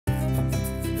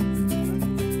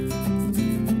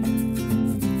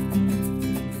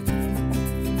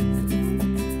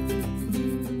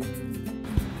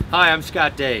Hi, I'm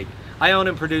Scott Daigre. I own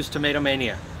and produce Tomato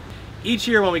Mania. Each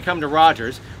year when we come to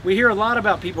Rogers, we hear a lot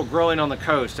about people growing on the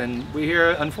coast, and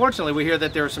unfortunately, we hear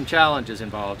that there are some challenges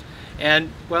involved. And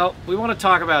well, we want to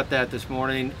talk about that this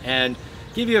morning and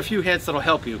give you a few hints that'll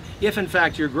help you if in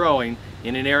fact you're growing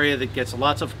in an area that gets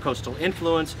lots of coastal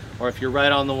influence, or if you're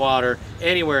right on the water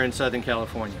anywhere in Southern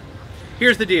California.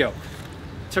 Here's the deal.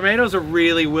 Tomatoes are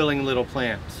really willing little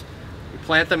plants. You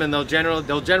plant them and they'll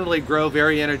generally grow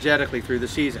very energetically through the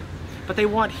season. But they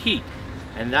want heat,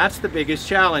 and that's the biggest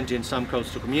challenge in some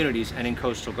coastal communities and in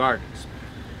coastal gardens.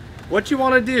 What you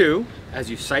want to do as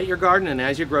you site your garden and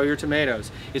as you grow your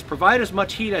tomatoes is provide as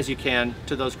much heat as you can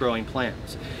to those growing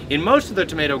plants. In most of the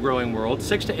tomato growing world,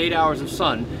 6 to 8 hours of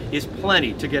sun is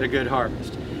plenty to get a good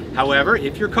harvest. However,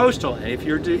 if you're coastal and if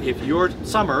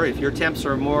your temps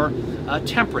are more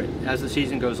temperate as the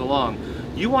season goes along,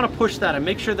 you want to push that and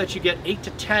make sure that you get 8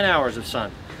 to 10 hours of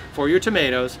sun for your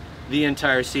tomatoes the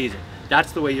entire season.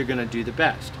 That's the way you're going to do the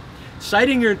best.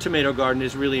 Siting your tomato garden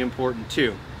is really important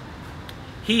too.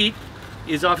 Heat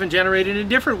is often generated in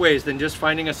different ways than just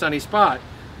finding a sunny spot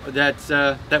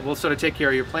that will sort of take care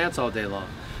of your plants all day long.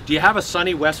 Do you have a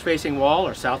sunny west-facing wall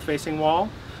or south-facing wall?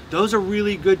 Those are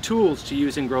really good tools to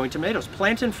use in growing tomatoes.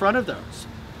 Plant in front of those.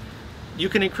 You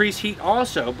can increase heat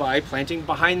also by planting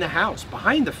behind the house,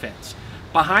 behind the fence,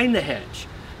 behind the hedge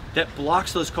that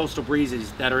blocks those coastal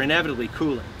breezes that are inevitably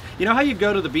cooling. You know how you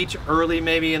go to the beach early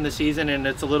maybe in the season and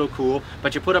it's a little cool,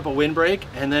 but you put up a windbreak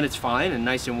and then it's fine and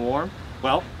nice and warm?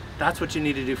 Well, that's what you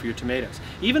need to do for your tomatoes.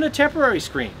 Even a temporary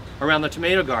screen around the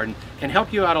tomato garden can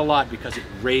help you out a lot because it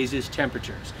raises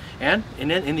temperatures. And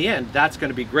in the end, that's going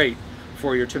to be great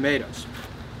for your tomatoes.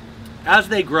 As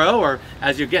they grow, or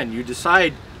as you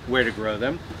decide where to grow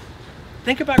them,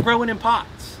 think about growing in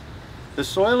pots. The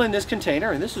soil in this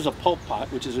container, and this is a pulp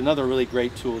pot, which is another really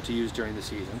great tool to use during the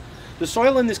season. The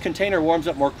soil in this container warms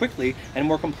up more quickly and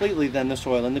more completely than the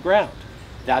soil in the ground.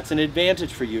 That's an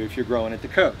advantage for you if you're growing at the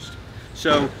coast.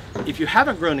 So if you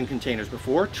haven't grown in containers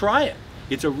before, try it.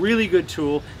 It's a really good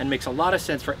tool and makes a lot of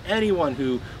sense for anyone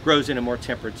who grows in a more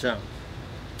temperate zone.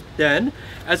 Then,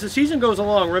 as the season goes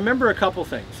along, remember a couple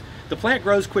things. The plant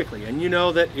grows quickly, and you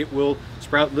know that it will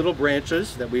sprout little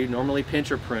branches that we normally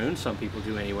pinch or prune, some people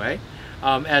do anyway,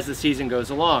 as the season goes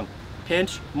along.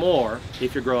 Pinch more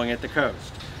if you're growing at the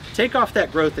coast. Take off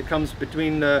that growth that comes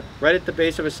between right at the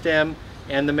base of a stem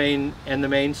and the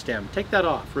main stem. Take that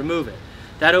off, remove it.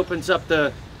 That opens up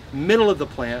the middle of the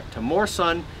plant to more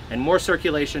sun and more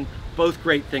circulation, both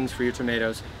great things for your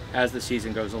tomatoes as the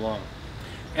season goes along.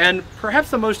 And perhaps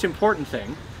the most important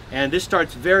thing, and this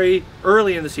starts very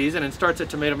early in the season and starts at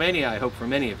Tomato Mania, I hope for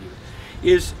many of you,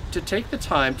 is to take the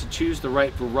time to choose the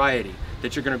right variety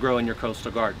that you're going to grow in your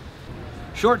coastal garden.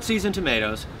 Short season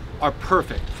tomatoes are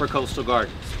perfect for coastal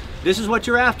gardens. This is what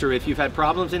you're after if you've had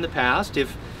problems in the past,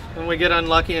 if when we get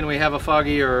unlucky and we have a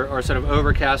foggy or sort of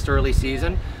overcast early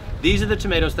season. These are the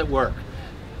tomatoes that work.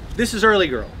 This is Early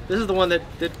Girl. This is the one that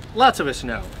lots of us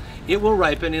know. It will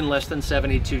ripen in less than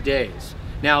 72 days.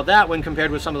 Now that, when compared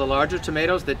with some of the larger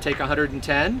tomatoes that take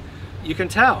 110, you can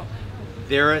tell.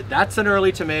 That's an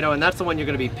early tomato, and that's the one you're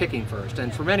going to be picking first.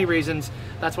 And for many reasons,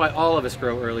 that's why all of us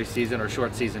grow early season or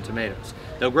short season tomatoes.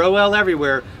 They'll grow well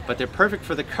everywhere, but they're perfect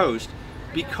for the coast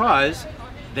because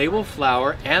they will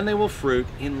flower and they will fruit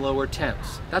in lower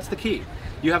temps. That's the key.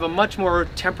 You have a much more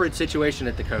temperate situation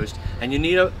at the coast, and you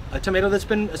need a tomato that's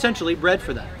been essentially bred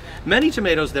for that. Many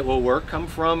tomatoes that will work come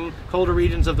from colder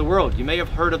regions of the world. You may have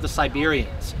heard of the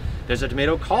Siberians. There's a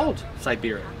tomato called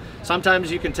Siberia.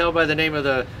 Sometimes you can tell by the name of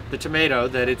the tomato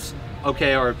that it's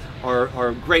okay or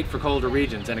great for colder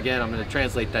regions. And again, I'm going to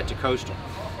translate that to coastal.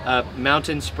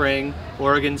 Mountain Spring,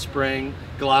 Oregon Spring,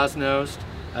 Glasnost.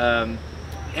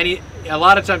 A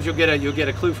lot of times you'll get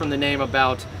a clue from the name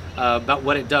about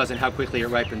what it does and how quickly it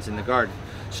ripens in the garden.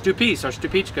 Stupice or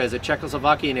Stupička is a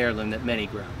Czechoslovakian heirloom that many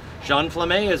grow. Jean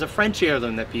Flamme is a French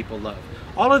heirloom that people love.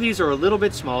 All of these are a little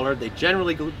bit smaller. They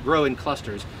generally grow in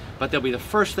clusters, but they'll be the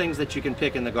first things that you can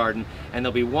pick in the garden, and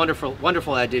they'll be wonderful,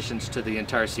 wonderful additions to the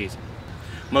entire season.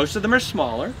 Most of them are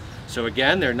smaller, so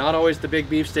again, they're not always the big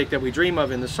beefsteak that we dream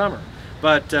of in the summer.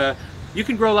 But you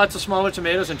can grow lots of smaller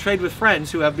tomatoes and trade with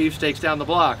friends who have beefsteaks down the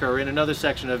block or in another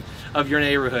section of your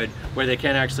neighborhood where they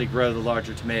can actually grow the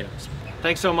larger tomatoes.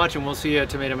 Thanks so much, and we'll see you at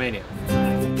Tomato Mania.